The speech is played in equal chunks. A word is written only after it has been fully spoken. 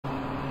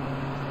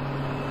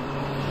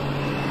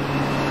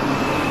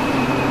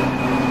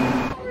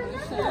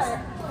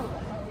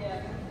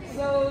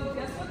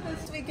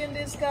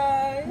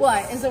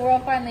What, is the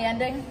world finally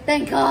ending?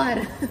 Thank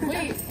God.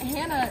 Wait,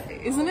 Hannah,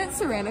 isn't it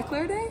Serena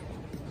Claire Day?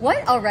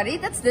 What, already?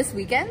 That's this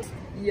weekend?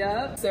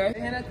 Yep, Sarah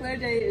Hannah Claire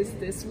Day is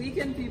this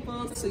weekend,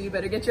 people. So you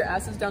better get your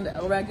asses down to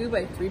El Ragu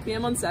by 3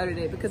 p.m. on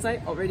Saturday because I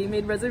already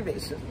made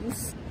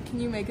reservations. Can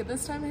you make it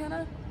this time,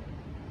 Hannah?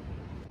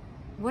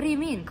 What do you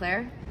mean,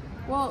 Claire?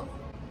 Well,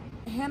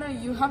 Hannah,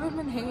 you haven't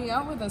been hanging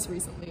out with us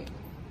recently.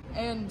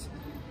 And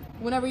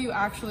whenever you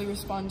actually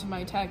respond to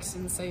my text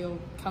and say you'll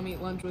come eat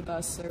lunch with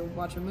us or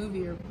watch a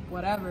movie or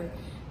whatever,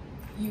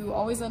 you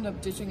always end up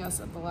ditching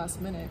us at the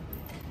last minute.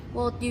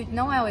 Well, you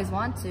know I always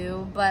want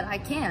to, but I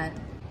can't.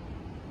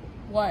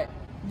 What?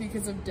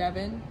 Because of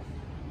Devon?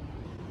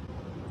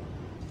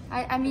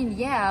 I mean,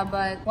 yeah,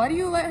 but... Why do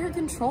you let her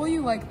control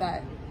you like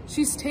that?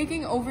 She's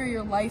taking over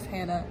your life,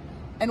 Hannah.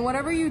 And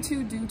whatever you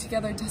two do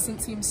together doesn't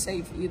seem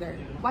safe either.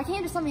 Why can't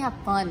you just let me have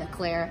fun,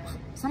 Claire?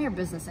 It's none of your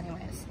business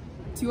anyways.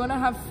 Do you want to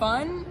have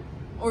fun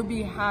or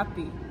be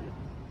happy?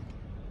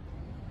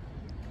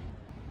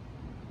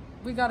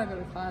 We gotta go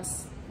to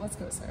class. Let's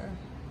go, Sarah.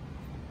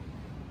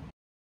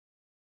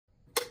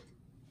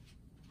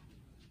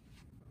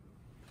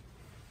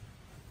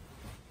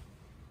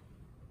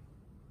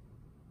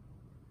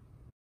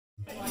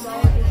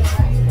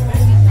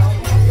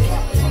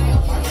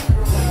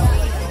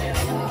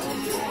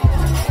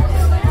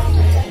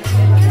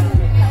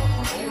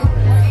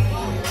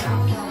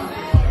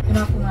 You're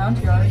not from around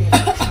here, are you?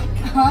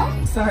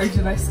 Huh? Sorry,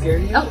 did I scare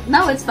you? Oh,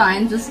 no, it's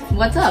fine. Just,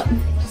 what's up?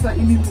 Just thought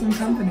you needed some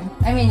company.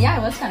 I mean, yeah, I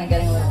was kind of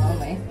getting a little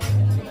lonely.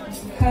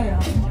 Hey,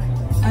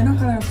 I know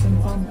how to have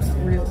some fun, but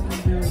really,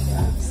 really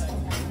fast.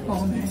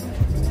 Follow me.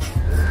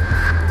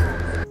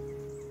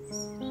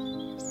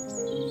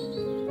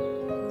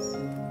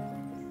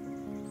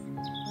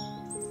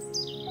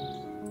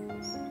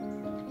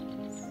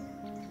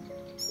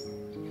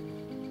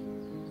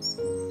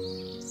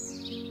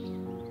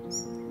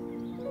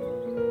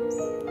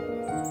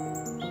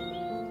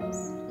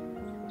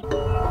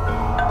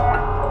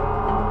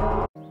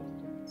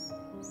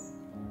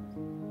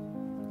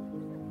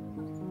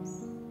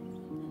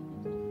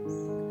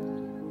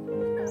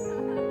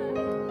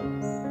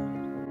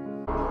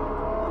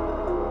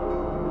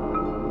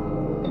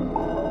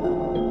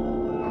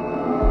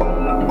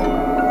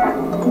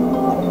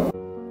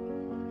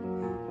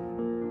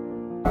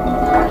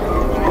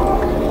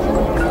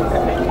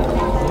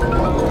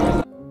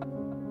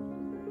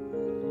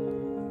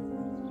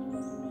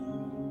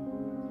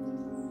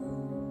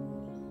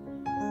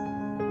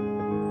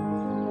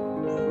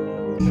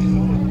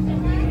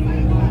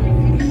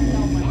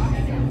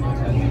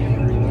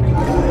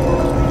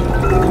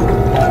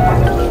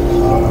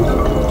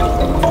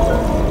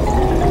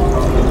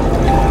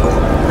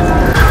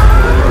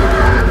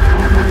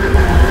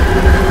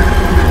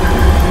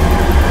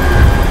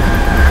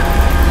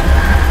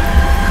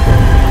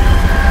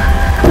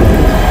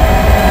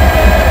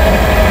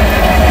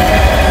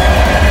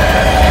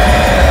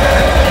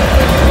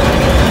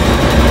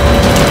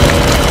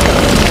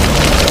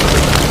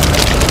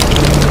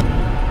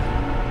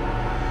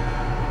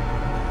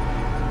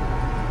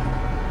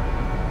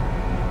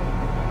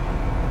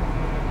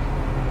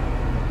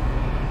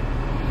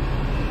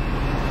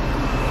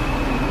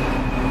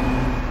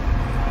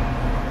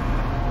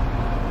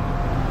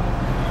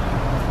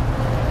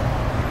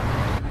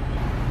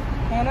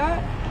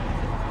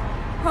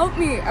 Help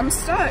me, I'm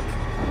stuck.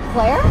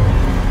 Claire?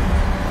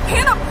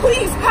 Hannah,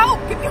 please help!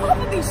 Get me off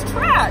of these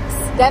tracks!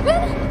 Devon?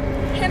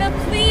 Hannah,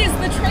 please,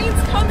 the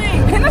train's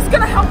coming! Hannah's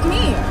gonna help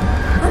me!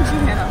 Aren't you,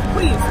 Hannah?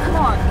 Please, come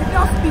on, get me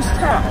off of these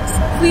tracks.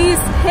 Please,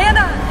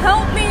 Hannah,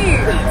 help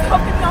me! Please,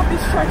 help get me off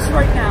these tracks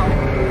right now.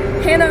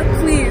 Hannah,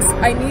 please,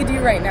 I need you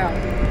right now.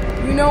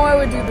 You know I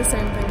would do the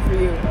same thing for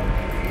you.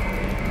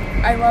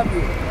 I love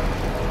you.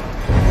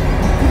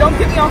 If you don't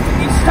get me off of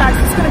these tracks,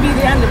 it's gonna be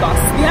the end of us.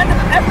 The end of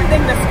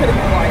everything that's good in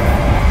your life.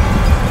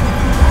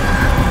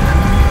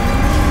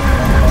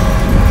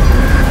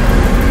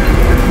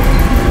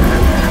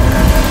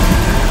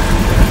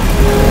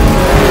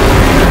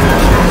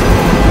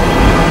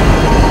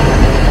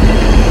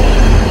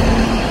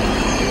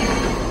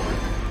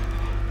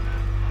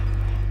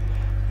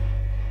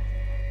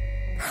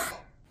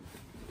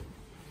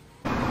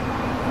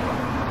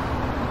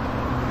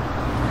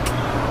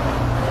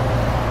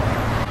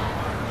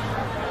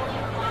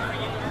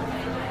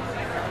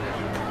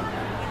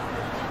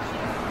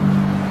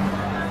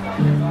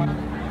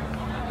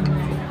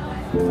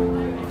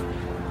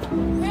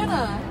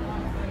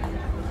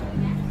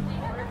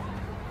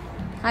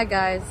 Hi,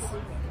 guys.